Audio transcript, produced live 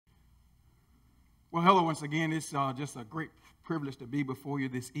Well, hello once again. It's just a great privilege to be before you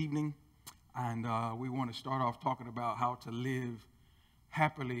this evening. And we want to start off talking about how to live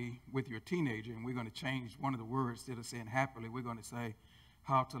happily with your teenager. And we're going to change one of the words. Instead of saying happily, we're going to say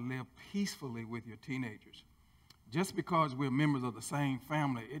how to live peacefully with your teenagers. Just because we're members of the same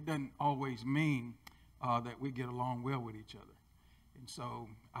family, it doesn't always mean that we get along well with each other. And so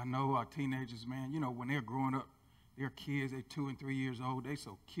I know our teenagers, man, when they're growing up, they're kids, they're 2 and 3 years old, they're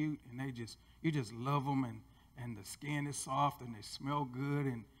so cute, and you just love them, and the skin is soft, and they smell good,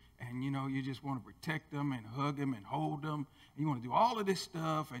 and you just want to protect them and hug them and hold them. And you want to do all of this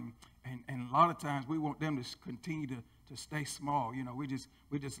stuff, and a lot of times we want them to continue to stay small. We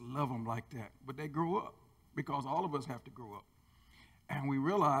just love them like that. But they grow up, because all of us have to grow up. And we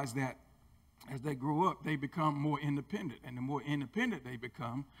realize that as they grow up, they become more independent. And the more independent they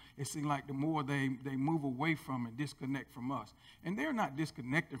become, it seems like the more they move away from and disconnect from us. And they're not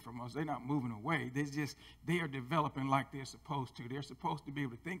disconnecting from us. They're not moving away. They are developing like they're supposed to. They're supposed to be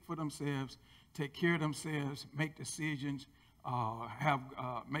able to think for themselves, take care of themselves, make decisions,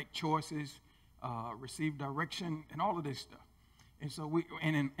 make choices, receive direction, and all of this stuff. And so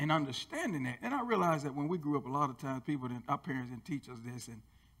in understanding that, and I realize that when we grew up, a lot of times our parents didn't teach us this, and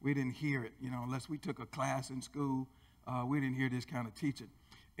we didn't hear it, unless we took a class in school, we didn't hear this kind of teaching.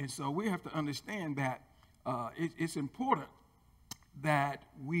 And so we have to understand that it's important that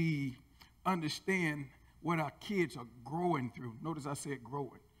we understand what our kids are growing through. Notice I said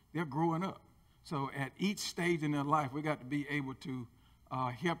growing. They're growing up. So at each stage in their life, we got to be able to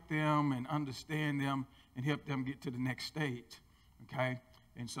help them and understand them and help them get to the next stage, okay?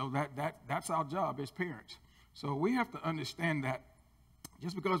 And so that's our job as parents. So we have to understand that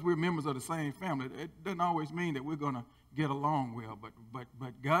just because we're members of the same family, it doesn't always mean that we're going to get along well.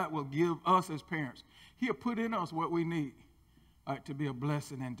 But God will give us as parents. He'll put in us what we need to be a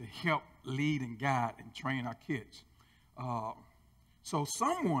blessing and to help lead and guide and train our kids. So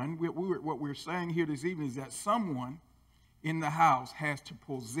what we're saying here this evening is that someone in the house has to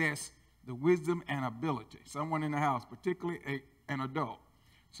possess the wisdom and ability. Someone in the house, particularly an adult.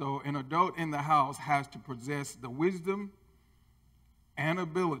 So an adult in the house has to possess the wisdom and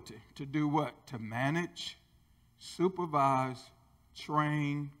ability to do what? To manage, supervise,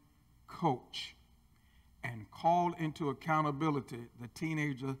 train, coach, and call into accountability the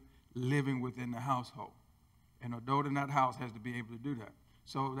teenager living within the household. An adult in that house has to be able to do that.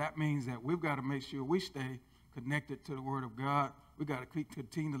 So that means that we've got to make sure we stay connected to the Word of God. We've got to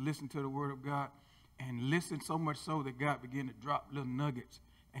continue to listen to the Word of God and listen so much so that God begin to drop little nuggets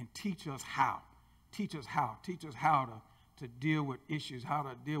and teach us how. Teach us how to deal with issues, how to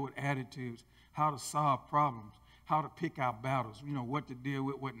deal with attitudes, how to solve problems, how to pick our battles, what to deal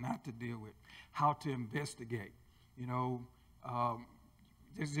with, what not to deal with, how to investigate.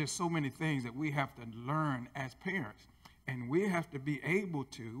 There's just so many things that we have to learn as parents. And we have to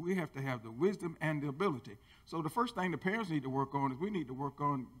have the wisdom and the ability. So the first thing the parents need to work on is we need to work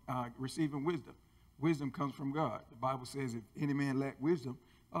on receiving wisdom. Wisdom comes from God. The Bible says if any man lack wisdom,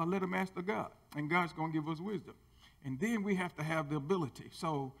 let him ask of God. And God's going to give us wisdom. And then we have to have the ability.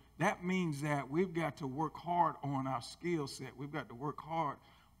 So that means that we've got to work hard on our skill set. We've got to work hard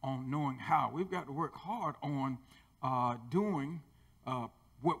on knowing how. We've got to work hard on doing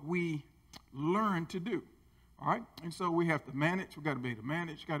what we learn to do. All right? And so we have to manage. We've got to be able to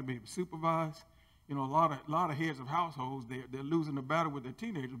manage. We've got to be able to supervise. A lot of heads of households, they're losing the battle with their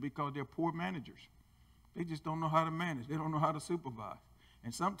teenagers because they're poor managers. They just don't know how to manage. They don't know how to supervise.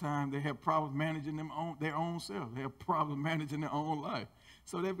 And sometimes they have problems managing their own self. They have problems managing their own life.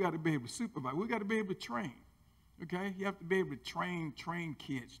 So they've got to be able to supervise. We've got to be able to train, okay? You have to be able to train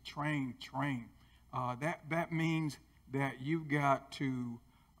kids, train. That means that you've got to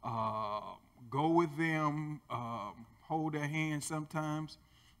go with them, hold their hand sometimes,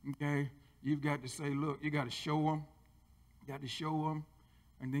 okay? You've got to say, look, you got to show them. You got to show them,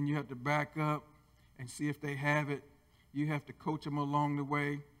 and then you have to back up and see if they have it. You have to coach them along the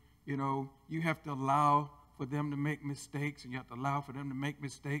way. You have to allow for them to make mistakes, and you have to allow for them to make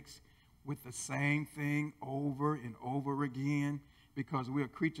mistakes with the same thing over and over again, because we are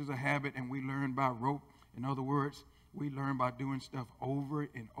creatures of habit and we learn by rote. In other words, we learn by doing stuff over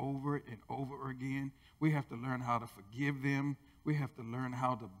and over and over again. We have to learn how to forgive them. We have to learn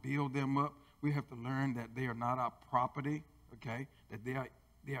how to build them up. We have to learn that they are not our property, okay, that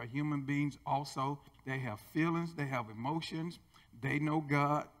they are human beings also. They have feelings. They have emotions. They know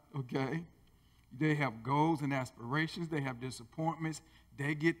God, okay? They have goals and aspirations. They have disappointments.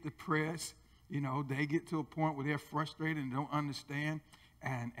 They get depressed. They get to a point where they're frustrated and don't understand.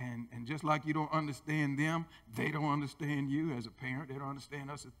 And just like you don't understand them, they don't understand you as a parent. They don't understand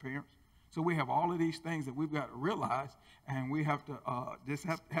us as parents. So we have all of these things that we've got to realize, and we have to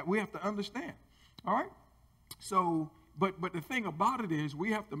we have to understand. All right. So, but the thing about it is,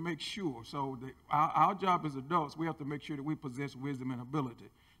 we have to make sure. So our job as adults, we have to make sure that we possess wisdom and ability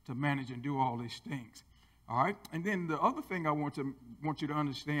to manage and do all these things. All right. And then the other thing I want you to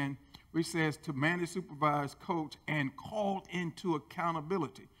understand, which says to manage, supervise, coach, and call into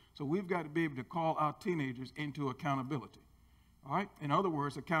accountability. So we've got to be able to call our teenagers into accountability. All right. In other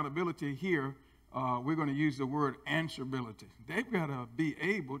words, accountability here, we're going to use the word answerability. They've got to be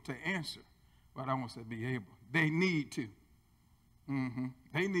able to answer. But I won't say be able. They need to.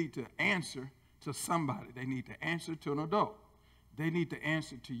 They need to answer to somebody. They need to answer to an adult. They need to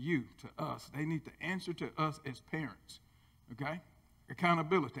answer to you, to us. They need to answer to us as parents. Okay?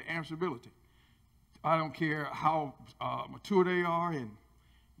 Accountability, answerability. I don't care how mature they are and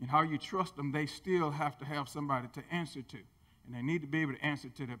how you trust them, they still have to have somebody to answer to. And they need to be able to answer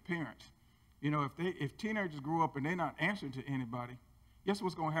to their parents. You know, if teenagers grow up and they're not answering to anybody, guess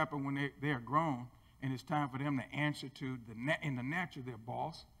what's going to happen when they are grown and it's time for them to answer to, in the natural, their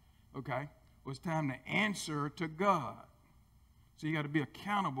boss, okay? Well, it's time to answer to God. So you got to be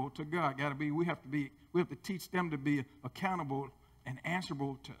accountable to God. We have to teach them to be accountable and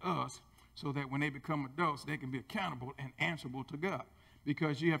answerable to us so that when they become adults, they can be accountable and answerable to God.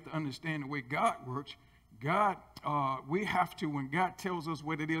 Because you have to understand the way God works. We have to, when God tells us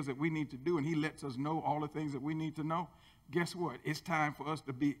what it is that we need to do and he lets us know all the things that we need to know, guess what? It's time for us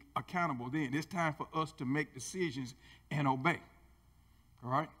to be accountable then. It's time for us to make decisions and obey. All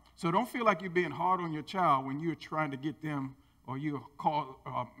right? So don't feel like you're being hard on your child when you're trying to get them or you're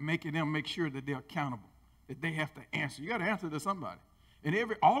making them make sure that they're accountable, that they have to answer. You got to answer to somebody. And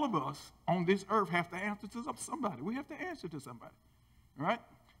all of us on this earth have to answer to somebody. We have to answer to somebody. All right?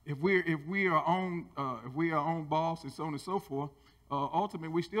 If we are our own boss and so on and so forth, ultimately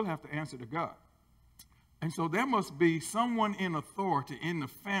we still have to answer to God. And so there must be someone in authority in the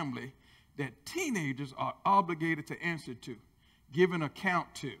family that teenagers are obligated to answer to, give an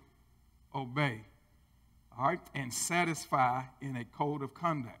account to, obey, all right, and satisfy in a code of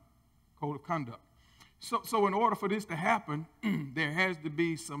conduct. So in order for this to happen, there has to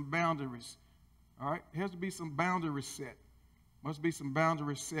be some boundaries. All right, there has to be some boundaries set. Must be some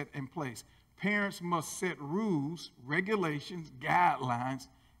boundaries set in place. Parents must set rules, regulations, guidelines,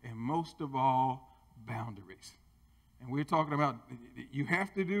 and most of all, boundaries. And we're talking about you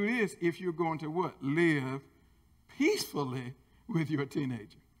have to do this if you're going to what? Live peacefully with your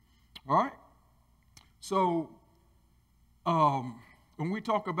teenager. All right? So when we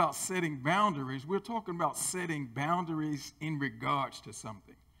talk about setting boundaries, we're talking about setting boundaries in regards to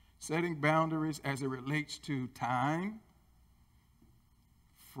something. Setting boundaries as it relates to time,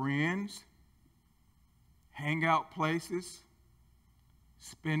 friends, hangout places,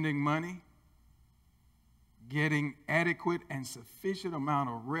 spending money, getting adequate and sufficient amount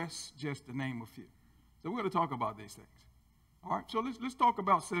of rest, just to name a few. So we're going to talk about these things. All right, so let's talk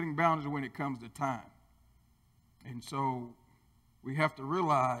about setting boundaries when it comes to time. And so we have to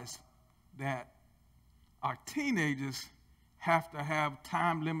realize that our teenagers have to have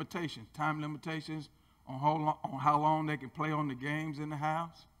time limitations on how long they can play on the games in the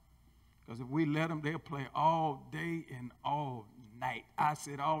house. Because if we let them, they'll play all day and all night. I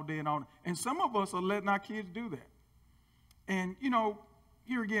said all day and all night. And some of us are letting our kids do that. And,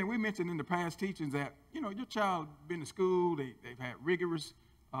 here again, we mentioned in the past teachings that, your child been to school, they've had rigorous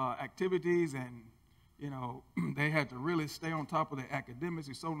activities, and, they had to really stay on top of their academics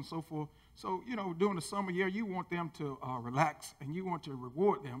and so on and so forth. So, during the summer year, you want them to relax and you want to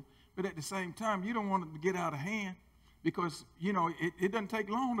reward them. But at the same time, you don't want them to get out of hand because, it doesn't take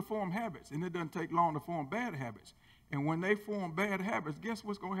long to form habits, and it doesn't take long to form bad habits. And when they form bad habits, guess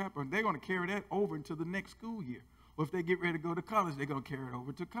what's going to happen? They're going to carry that over into the next school year. Or if they get ready to go to college, they're going to carry it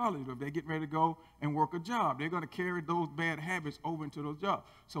over to college. Or if they get ready to go and work a job, they're going to carry those bad habits over into those jobs.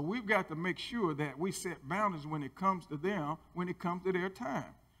 So we've got to make sure that we set boundaries when it comes to them, when it comes to their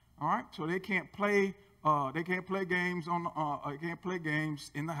time. All right? So they can't play games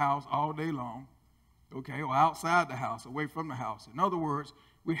in the house all day long, okay, or outside the house, away from the house. In other words,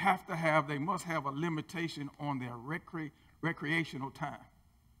 they must have a limitation on their recreational time.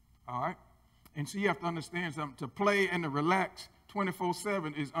 All right? And so you have to understand something. To play and to relax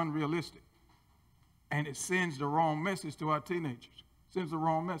 24/7 is unrealistic. And it sends the wrong message to our teenagers. Sends the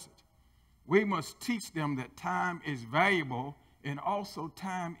wrong message. We must teach them that time is valuable and also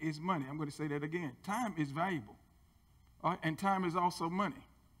time is money. I'm going to say that again. Time is valuable. All right? And time is also money.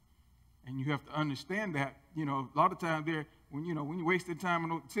 And you have to understand that, a lot of times when you're wasting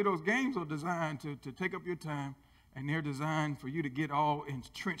time, those games are designed to take up your time, and they're designed for you to get all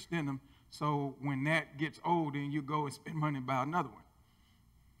entrenched in them So when that gets old, then you go and spend money and buy another one.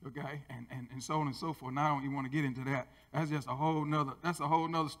 Okay, and so on and so forth. And I don't even want to get into that. That's just a whole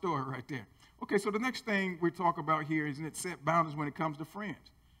nother story right there. Okay, so the next thing we talk about here is that set boundaries when it comes to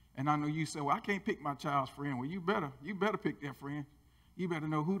friends. And I know you say, well, I can't pick my child's friend. Well, you better pick their friend. You better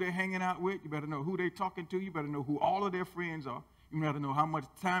know who they're hanging out with. You better know who they're talking to. You better know who all of their friends are. You better know how much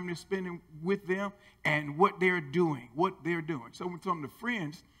time they're spending with them and what they're doing. So when it comes to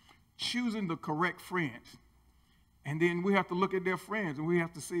friends, choosing the correct friends. And then we have to look at their friends, and we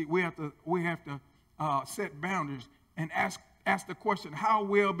have to set boundaries and ask the question, how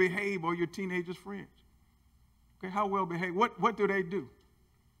well behaved are your teenagers' friends? Okay, how well behaved? What do they do?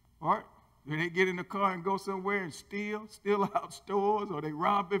 All right? Do they get in the car and go somewhere and steal out stores, or they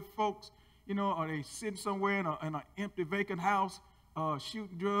robbing folks, or they sitting somewhere in an empty vacant house,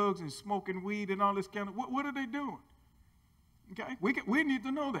 shooting drugs and smoking weed and all this kind of, what are they doing? Okay, we need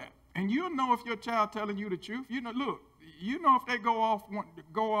to know that. And you'll know if your child telling you the truth. Look, if they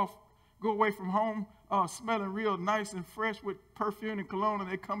go away from home smelling real nice and fresh with perfume and cologne, and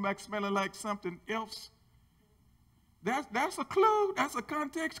they come back smelling like something else. That's a clue. That's a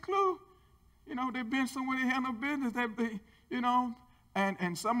context clue. They've been somewhere they have no business.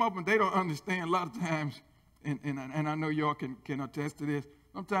 And some of them, they don't understand a lot of times, and I know y'all can attest to this.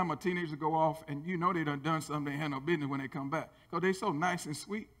 Sometimes my teenagers go off, and they done something they had no business when they come back, because they so nice and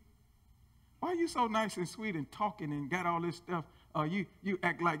sweet. Why are you so nice and sweet and talking and got all this stuff? You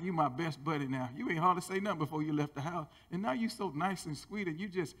act like you my best buddy now. You ain't hardly say nothing before you left the house. And now you so nice and sweet, and you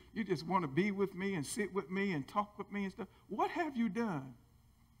just want to be with me and sit with me and talk with me and stuff. What have you done?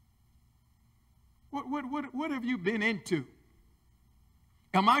 What have you been into?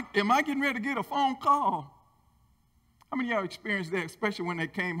 Am I getting ready to get a phone call? How many of y'all experienced that, especially when they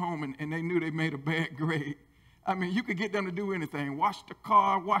came home and they knew they made a bad grade? I mean, you could get them to do anything. Wash the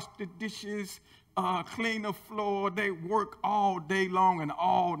car, wash the dishes, clean the floor. They work all day long and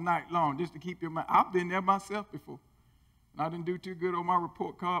all night long just to keep your mind. I've been there myself before. And I didn't do too good on my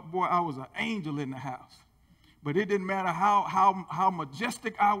report card. Boy, I was an angel in the house. But it didn't matter how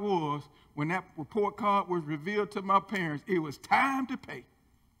majestic I was when that report card was revealed to my parents. It was time to pay.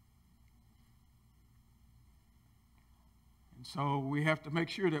 So we have to make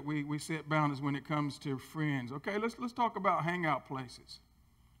sure that we set boundaries when it comes to friends. Okay, let's talk about hangout places.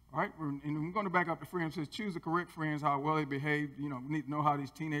 All right, and we're going to back up to friends. It says choose the correct friends, how well they behave. We need to know how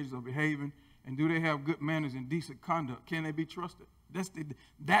these teenagers are behaving, and do they have good manners and decent conduct? Can they be trusted?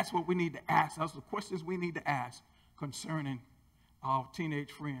 That's what we need to ask. Those are the questions we need to ask concerning our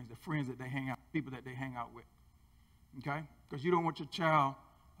teenage friends, the friends that they hang out, people that they hang out with. Okay, because you don't want your child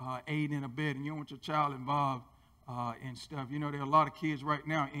aiding and abetting. You don't want your child involved and stuff. There are a lot of kids right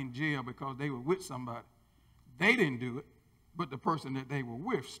now in jail because they were with somebody. They didn't do it, but the person that they were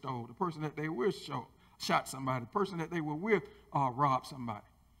with stole. The person that they were with shot somebody. The person that they were with robbed somebody.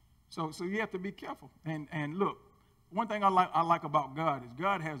 So you have to be careful. And look, one thing I like about God is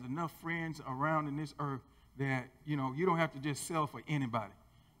God has enough friends around in this earth that, you don't have to just sell for anybody.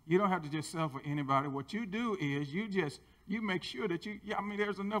 You don't have to just sell for anybody. What you do is you make sure that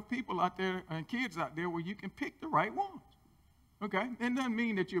there's enough people out there and kids out there where you can pick the right ones. Okay? It doesn't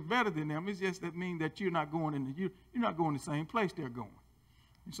mean that you're better than them. It's just that means that you're not going the same place they're going.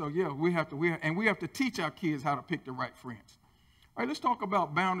 And so we have to teach our kids how to pick the right friends. All right, let's talk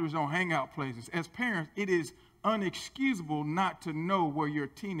about boundaries on hangout places. As parents, it is unexcusable not to know where your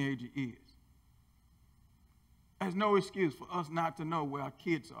teenager is. There's no excuse for us not to know where our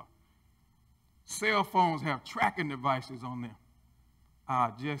kids are. Cell phones have tracking devices on them.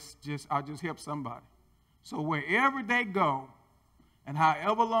 I just help somebody. So wherever they go and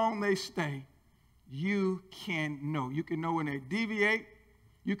however long they stay, you can know. You can know when they deviate.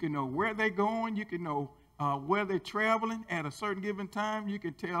 You can know where they're going. You can know where they're traveling at a certain given time. You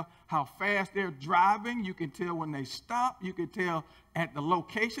can tell how fast they're driving. You can tell when they stop. You can tell at the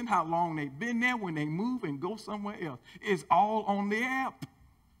location how long they've been there, when they move and go somewhere else. It's all on the app.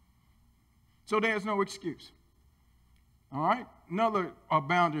 So there's no excuse. All right? Another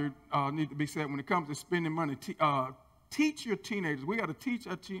boundary needs to be set when it comes to spending money. Teach your teenagers. We got to teach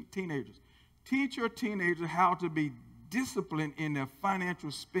our teenagers. Teach your teenagers how to be disciplined in their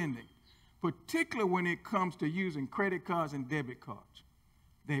financial spending, particularly when it comes to using credit cards and debit cards.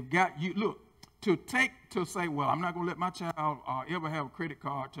 They've got to say, well, I'm not going to let my child ever have a credit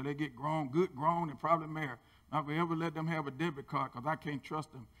card till they get grown and probably married. I'm not going to ever let them have a debit card because I can't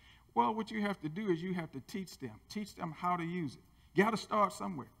trust them. Well, what you have to do is you have to teach them how to use it. You got to start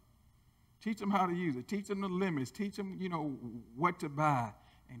somewhere. Teach them how to use it. Teach them the limits. Teach them, what to buy,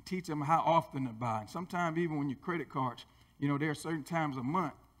 and teach them how often to buy. And sometimes even when your credit cards, there are certain times a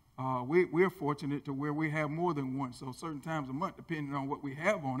month we're fortunate to where we have more than one. So certain times a month, depending on what we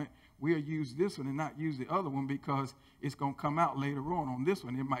have on it, we'll use this one and not use the other one because it's going to come out later on. On this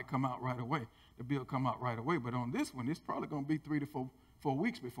one, it might come out right away. The bill come out right away. But on this one, it's probably going to be 3 to 4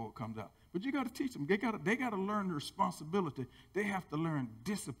 weeks before it comes out. But you got to teach them. They got to learn the responsibility. They have to learn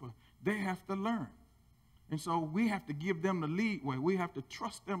discipline. They have to learn. And so we have to give them the lead way. We have to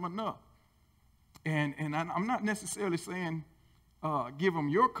trust them enough. And I'm not necessarily saying give them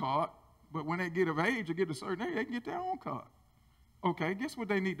your card, but when they get of age or get a certain age, they can get their own card. Okay, guess what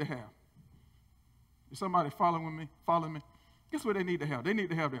they need to have? Is somebody following me? Guess what they need to have? They need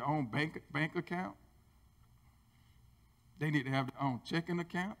to have their own bank account. They need to have their own checking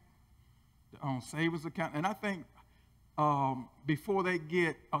account, their own savings account. And I think before they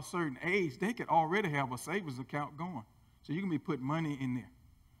get a certain age, they could already have a savings account going. So you can be putting money in there.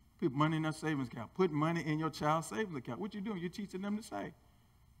 Put money in their savings account. Put money in your child's savings account. What you doing? You're teaching them to save.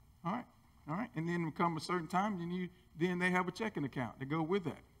 All right. And then come a certain time, then they have a checking account to go with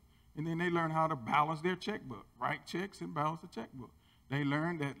that. And then they learn how to balance their checkbook, write checks and balance the checkbook. They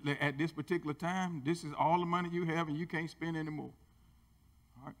learn that at this particular time, this is all the money you have and you can't spend anymore.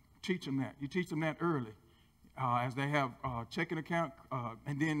 All right. Teach them that. You teach them that early. As they have checking account,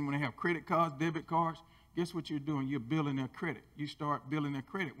 and then when they have credit cards, debit cards, guess what you're doing? You're building their credit. You start building their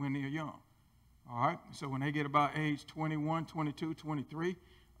credit when they're young. All right? So when they get about age 21, 22, 23,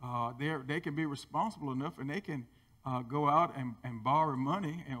 they can be responsible enough and they can go out and borrow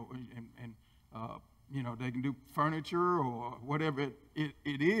money and they can do furniture or whatever it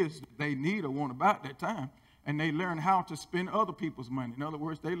is that they need or want to buy at that time. And they learn how to spend other people's money. In other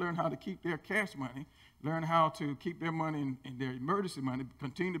words, they learn how to keep their cash money, learn how to keep their money in their emergency money,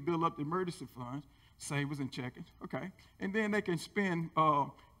 continue to build up the emergency funds, savers and checkings, okay? And then they can spend,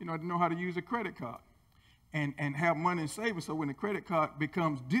 they know how to use a credit card and have money in savings so when the credit card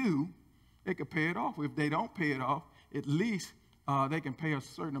becomes due, they can pay it off. If they don't pay it off, at least they can pay a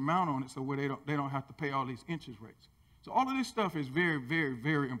certain amount on it so where they don't have to pay all these interest rates. So all of this stuff is very, very,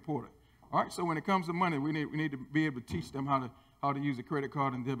 very important. All right, so when it comes to money, we need to be able to teach them how to use a credit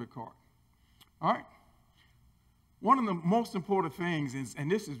card and debit card. All right. One of the most important things is, and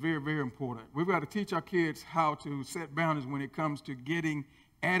this is very, very important, we've got to teach our kids how to set boundaries when it comes to getting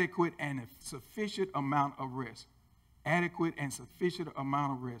adequate and a sufficient amount of rest. Adequate and sufficient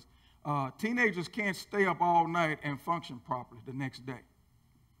amount of rest. Teenagers can't stay up all night and function properly the next day.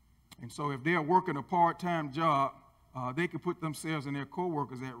 And so if they're working a part-time job, they can put themselves and their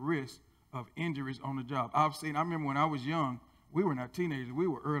coworkers at risk of injuries on the job. I remember when I was young, we were not teenagers, we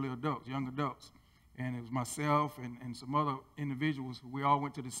were early adults, young adults. And it was myself and some other individuals. We all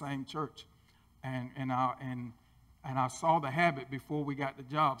went to the same church. And I saw the habit before we got the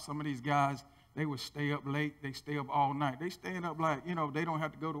job. Some of these guys, they would stay up late, they stay up all night. They staying up like, they don't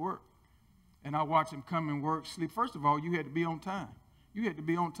have to go to work. And I watched them come and work, sleep. First of all, you had to be on time. You had to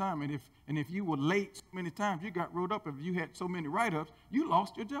be on time. And if you were late so many times, you got rolled up. If you had so many write-ups, you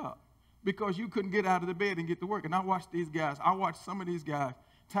lost your job because you couldn't get out of the bed and get to work. And I watched some of these guys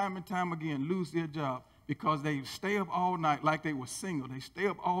time and time again lose their job because they stay up all night like they were single. They stay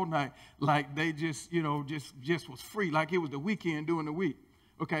up all night like they just was free, like it was the weekend during the week.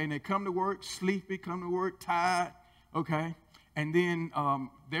 Okay, and they come to work sleepy, come to work tired, okay? And then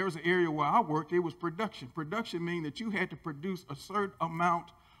there was an area where I worked, it was production. Production means that you had to produce a certain amount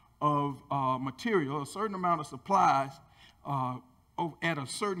of material, a certain amount of supplies at a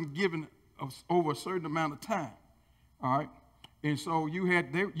certain over a certain amount of time, all right? And so you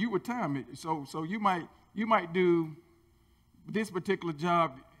were timed. So you might do this particular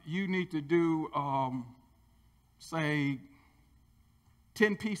job. You need to do say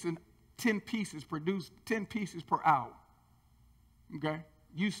 10 pieces, produce 10 pieces per hour. Okay,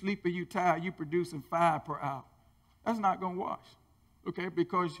 you sleepy, you tired, you producing 5 per hour. That's not gonna wash. Okay,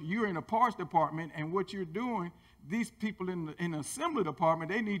 because you're in a parts department, and what you're doing, these people in the assembly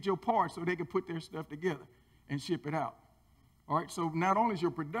department, they need your parts so they can put their stuff together and ship it out. All right, so not only is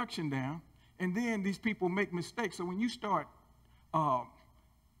your production down, and then these people make mistakes. So when you start, and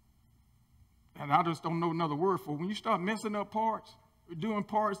I just don't know another word for it, when you start messing up parts, doing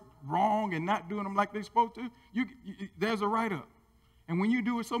parts wrong and not doing them like they're supposed to, there's a write-up. And when you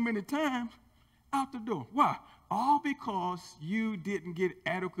do it so many times, out the door. Why? All because you didn't get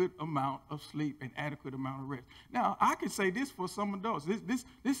adequate amount of sleep and adequate amount of rest. Now, I could say this for some adults. This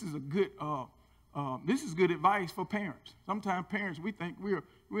is a good this is good advice for parents. Sometimes parents, we think we're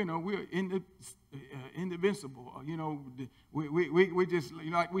invincible. We just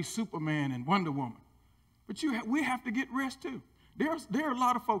like we Superman and Wonder Woman. But we have to get rest too. There are a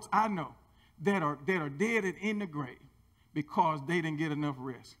lot of folks I know that are dead and in the grave because they didn't get enough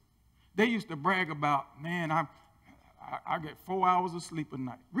rest. They used to brag about, man, I get 4 hours of sleep a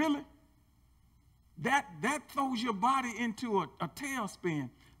night. Really? That throws your body into a tailspin.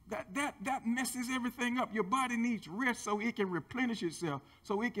 That messes everything up. Your body needs rest so it can replenish itself,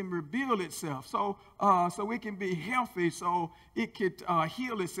 so it can rebuild itself, so it can be healthy, so it could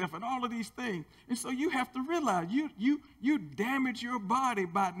heal itself, and all of these things. And so you have to realize you damage your body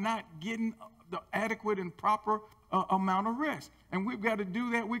by not getting the adequate and proper amount of rest. And we've got to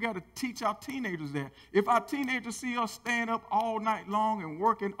do that. We've got to teach our teenagers that. If our teenagers see us staying up all night long and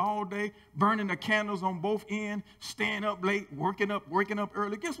working all day, burning the candles on both ends, staying up late, working up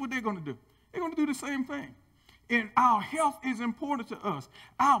early, guess what they're going to do? They're going to do the same thing. And our health is important to us.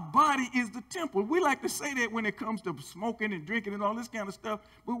 Our body is the temple. We like to say that when it comes to smoking and drinking and all this kind of stuff.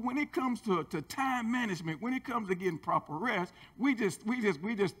 But when it comes to time management, when it comes to getting proper rest, we just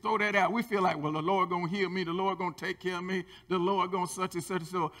throw that out. We feel like, well, the Lord going to heal me. The Lord going to take care of me. The Lord going to such and such and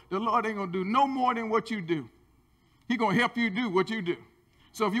so. The Lord ain't going to do no more than what you do. He's going to help you do what you do.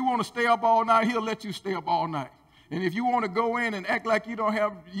 So if you want to stay up all night, he'll let you stay up all night. And if you want to go in and act like you're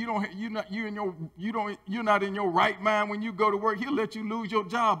not in your right mind when you go to work, he'll let you lose your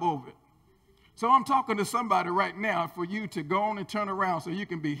job over it. So I'm talking to somebody right now for you to go on and turn around so you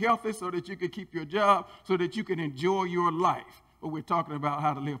can be healthy, so that you can keep your job, so that you can enjoy your life. But we're talking about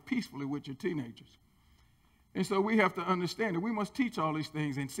how to live peacefully with your teenagers. And so we have to understand that we must teach all these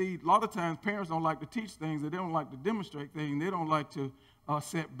things. And see, a lot of times parents don't like to teach things, and they don't like to demonstrate things, they don't like to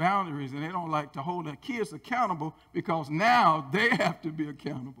set boundaries, and they don't like to hold their kids accountable, because now they have to be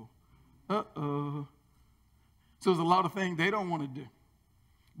accountable. So there's a lot of things they don't want to do.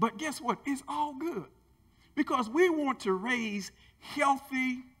 But guess what? It's all good, because we want to raise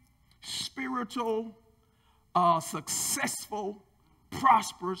healthy, spiritual, successful,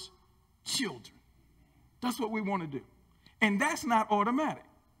 prosperous children. That's what we want to do. And that's not automatic.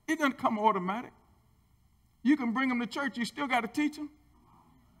 It doesn't come automatic. You can bring them to church, you still got to teach them.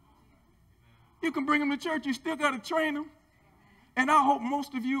 You can bring them to church, you still got to train them. And I hope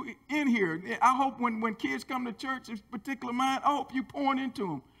most of you in here, I hope when kids come to church, in particular mine, I hope you pouring into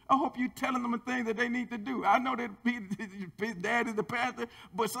them. I hope you're telling them the things that they need to do. I know that his dad is the pastor,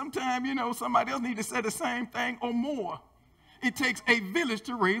 but sometimes, somebody else needs to say the same thing or more. It takes a village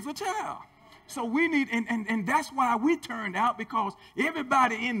to raise a child. So we need, and that's why we turned out, because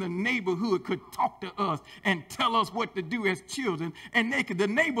everybody in the neighborhood could talk to us and tell us what to do as children, and the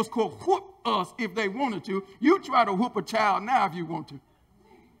neighbors could whoop us if they wanted to. You try to whoop a child now if you want to.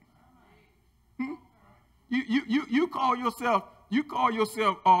 You call yourself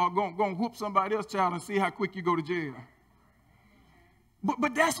going to whoop somebody else's child and see how quick you go to jail.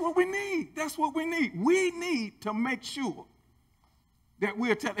 But that's what we need. That's what we need. We need to make sure that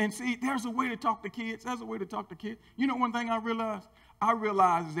we're telling, and see, there's a way to talk to kids. There's a way to talk to kids. You know, one thing I realized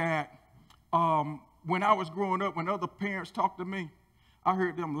that when I was growing up, when other parents talked to me, I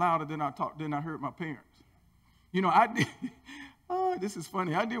heard them louder than I heard my parents. I did. This is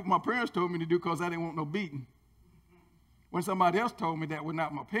funny. I did what my parents told me to do because I didn't want no beating. When somebody else told me that were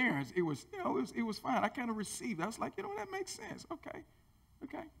not my parents, it was fine. I kind of received it. I was like, that makes sense. Okay.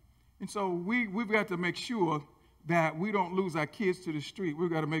 And so we've got to make sure that we don't lose our kids to the street. We've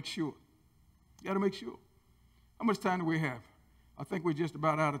got to make sure. How much time do we have? I think we're just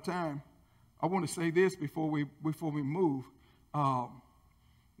about out of time. I want to say this before we move.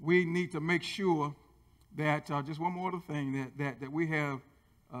 We need to make sure that just one more other thing that we have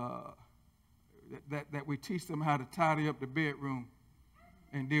that we teach them how to tidy up the bedroom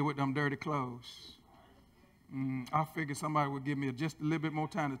and deal with them dirty clothes. I figured somebody would give me just a little bit more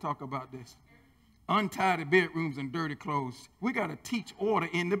time to talk about this. Untidy bedrooms and dirty clothes. We got to teach order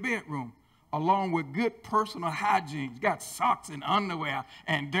in the bedroom, along with good personal hygiene. You got socks and underwear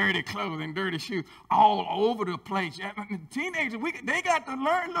and dirty clothes and dirty shoes all over the place. Teenagers, they got to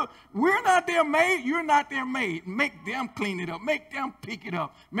learn, look, we're not their maid, you're not their maid. Make them clean it up. Make them pick it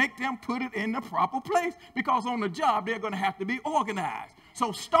up. Make them put it in the proper place, because on the job, they're going to have to be organized.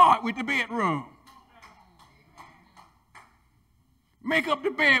 So start with the bedroom. Make up the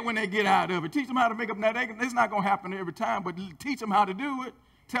bed when they get out of it. Teach them how to make up. Now, it's not going to happen every time, but teach them how to do it.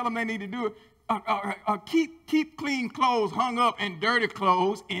 Tell them they need to do it. Keep clean clothes hung up and dirty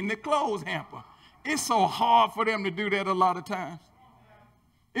clothes in the clothes hamper. It's so hard for them to do that a lot of times.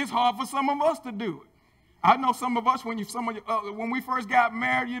 It's hard for some of us to do it. I know some of us, when we first got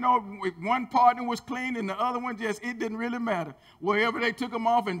married, one partner was clean and the other one it didn't really matter. Wherever they took them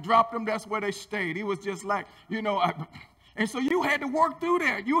off and dropped them, that's where they stayed. It was just like, and so you had to work through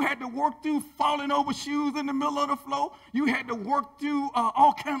that. You had to work through falling over shoes in the middle of the floor. You had to work through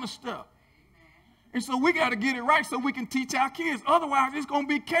all kind of stuff. And so we got to get it right so we can teach our kids. Otherwise, it's going to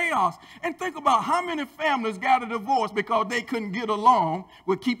be chaos. And think about how many families got a divorce because they couldn't get along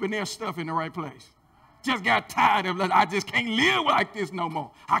with keeping their stuff in the right place. Just got tired of it. I just can't live like this no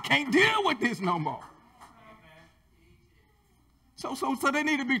more. I can't deal with this no more. So they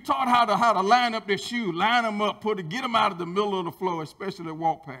need to be taught how to line up their shoes, line them up, get them out of the middle of the floor, especially the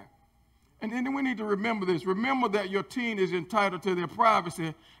walk path. And then we need to remember this. Remember that your teen is entitled to their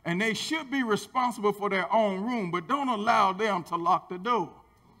privacy, and they should be responsible for their own room, but don't allow them to lock the door.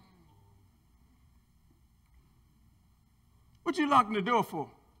 What you locking the door for?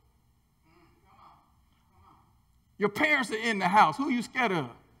 Your parents are in the house. Who you scared of?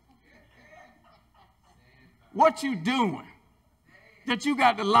 What you doing that you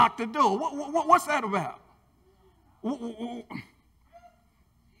got to lock the door? What's that about?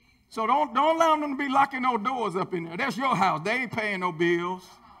 So don't allow them to be locking no doors up in there. That's your house. They ain't paying no bills.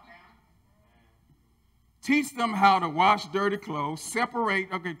 Teach them how to wash dirty clothes.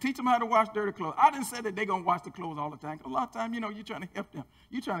 Separate. Okay, teach them how to wash dirty clothes. I didn't say that they're going to wash the clothes all the time. A lot of times, you're trying to help them.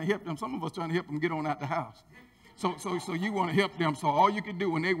 You're trying to help them. Some of us trying to help them get on out the house. So you want to help them. So all you can do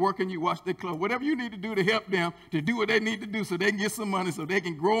when they're working, you wash their clothes. Whatever you need to do to help them to do what they need to do so they can get some money so they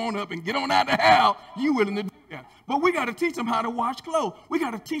can grow on up and get on out the house, you willing to do that. But we got to teach them how to wash clothes. We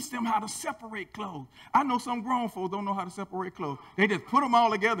got to teach them how to separate clothes. I know some grown folks don't know how to separate clothes. They just put them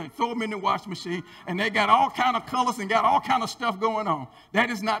all together and throw them in the wash machine, and they got all kind of colors and got all kind of stuff going on. That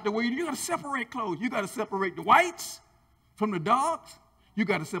is not the way you got to separate clothes. You got to separate the whites from the darks. You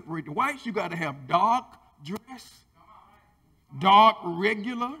got to separate the whites. You got to have dark dress, dark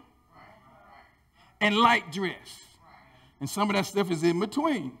regular, and light dress. And some of that stuff is in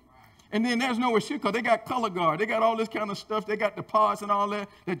between. And then there's no issue because they got color guard. They got all this kind of stuff. They got the pods and all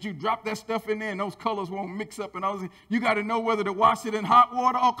that you drop that stuff in there and those colors won't mix up and all this. You got to know whether to wash it in hot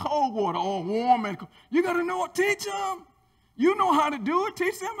water or cold water or warm. And you got to know it. Teach them. You know how to do it.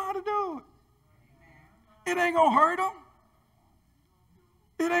 Teach them how to do it. It ain't going to hurt them.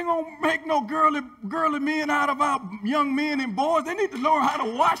 It ain't going to make no girly men out of our young men and boys. They need to learn how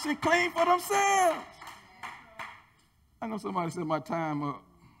to wash and clean for themselves. I know somebody said my time up.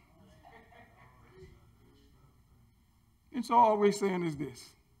 And so all we're saying is this.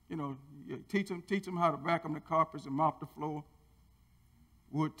 Teach them how to vacuum the carpets and mop the floor,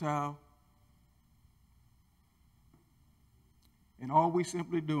 wood tile. And all we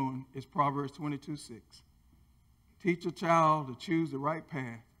simply doing is Proverbs 22:6. Teach a child to choose the right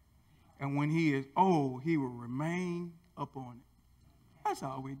path, and when he is old, he will remain upon it. That's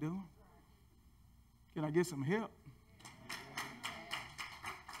all we do. Can I get some help?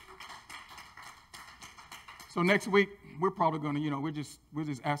 So next week, we're probably going to, we're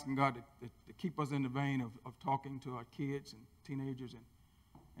just asking God to keep us in the vein of talking to our kids and teenagers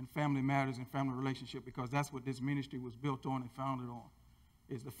and family matters and family relationship, because that's what this ministry was built on and founded on,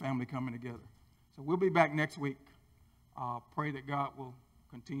 is the family coming together. So we'll be back next week. Pray that God will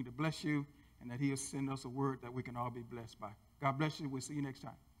continue to bless you and that he'll send us a word that we can all be blessed by. God bless you. We'll see you next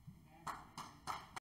time.